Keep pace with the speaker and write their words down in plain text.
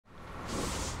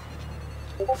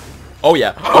Oh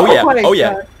yeah, oh yeah, oh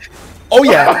yeah. Oh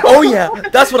yeah, oh yeah,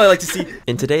 that's what I like to see.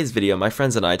 In today's video, my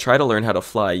friends and I try to learn how to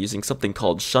fly using something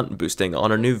called shunt boosting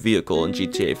on our new vehicle in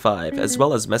GTA 5, as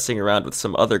well as messing around with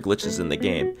some other glitches in the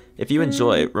game. If you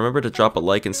enjoy, remember to drop a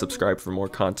like and subscribe for more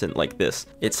content like this.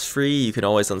 It's free, you can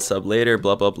always unsub later,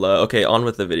 blah blah blah. Okay, on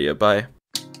with the video, bye.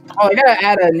 Oh, I gotta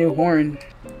add a new horn.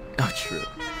 Oh, true.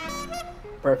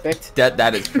 Perfect.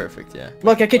 That is perfect, yeah.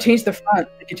 Look, I could change the front.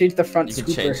 I could change the front You can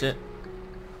scooper. change it?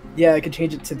 Yeah, I could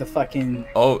change it to the fucking...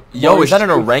 Oh, yo, is that an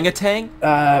orangutan?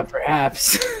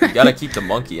 Perhaps. You gotta keep the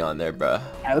monkey on there, bruh.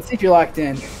 Alright, let's see if you're locked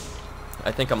in.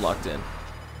 I think I'm locked in.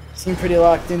 Seem pretty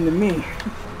locked in to me.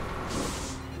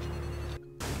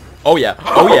 Oh yeah,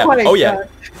 oh yeah, my oh yeah. God.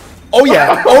 Oh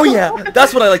yeah, oh yeah,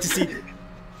 that's what I like to see.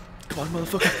 Come on,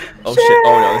 motherfucker. Oh shit,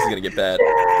 oh no, this is gonna get bad.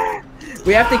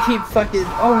 We have to keep fucking...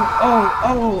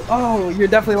 Oh, you're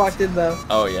definitely locked in though.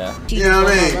 Oh yeah. You know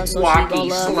what I mean? Walkie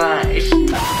slash.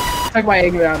 Check my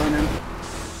anger out on him.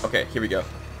 Okay, here we go.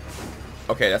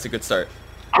 Okay, that's a good start.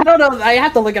 I don't know, I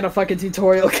have to look at a fucking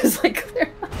tutorial because like...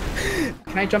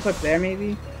 Can I jump up there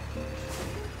maybe?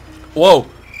 Whoa!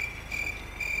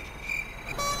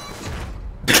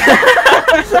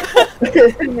 I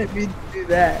didn't mean to do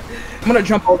that. I'm gonna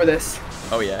jump over this.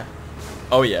 Oh yeah.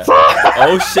 Oh yeah.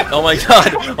 Oh shit, oh my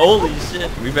god. Holy shit.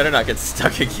 We better not get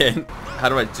stuck again. How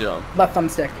do I jump? Left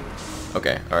thumbstick.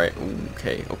 Okay, alright.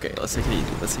 Okay, okay. Let's take it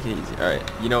easy. Let's take it easy. Alright.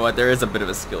 You know what? There is a bit of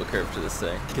a skill curve to this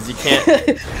thing. Because you can't...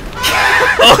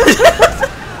 Oh.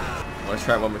 I want to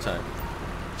try it one more time.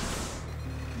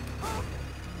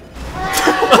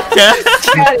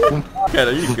 Ken,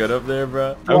 are you good up there,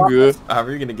 bro? I'm good. How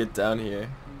are you gonna get down here?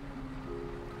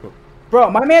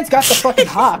 Bro, my man's got the fucking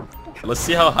hop. Let's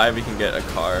see how high we can get a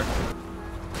car.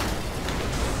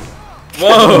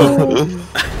 Whoa!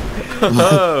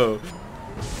 Whoa!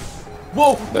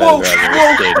 Whoa! Whoa! Whoa!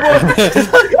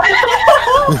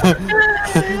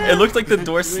 It looked like the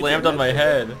door slammed on my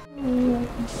head.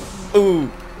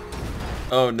 Ooh!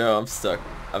 Oh no, I'm stuck.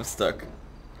 I'm stuck.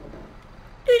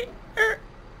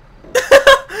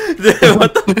 Dude,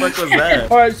 what the fuck was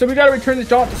that? Alright, so we gotta return this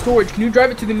doll to storage. Can you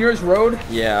drive it to the nearest road?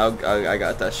 Yeah, I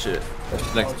got that shit.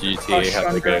 Next GTA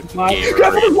has like a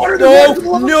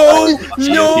No! No!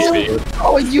 No!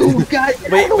 Oh, you got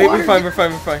Wait, we're fine, we're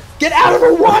fine, we're fine. Get out of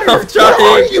the water! I'm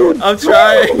trying! I'm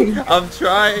trying! I'm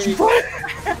trying!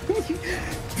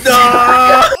 No!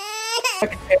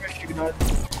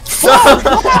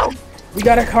 No! We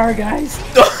got a car, guys.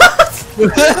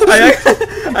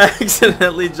 I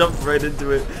accidentally jumped right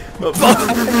into it.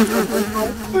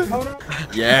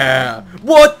 Yeah!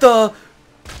 What the?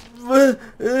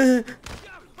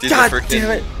 God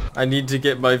damn it! I need to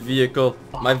get my vehicle.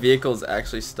 My vehicle is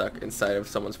actually stuck inside of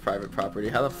someone's private property.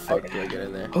 How the fuck do I get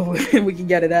in there? Oh, we can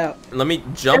get it out. Let me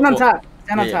jump. Stand on top.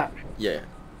 Stand on top. Yeah.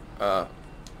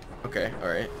 Okay. All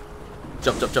right.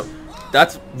 Jump, jump, jump.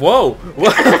 That's whoa!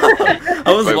 I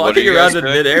was walking around in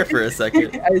midair for a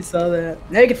second. I saw that.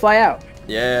 Now you can fly out.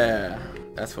 Yeah,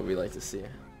 that's what we like to see.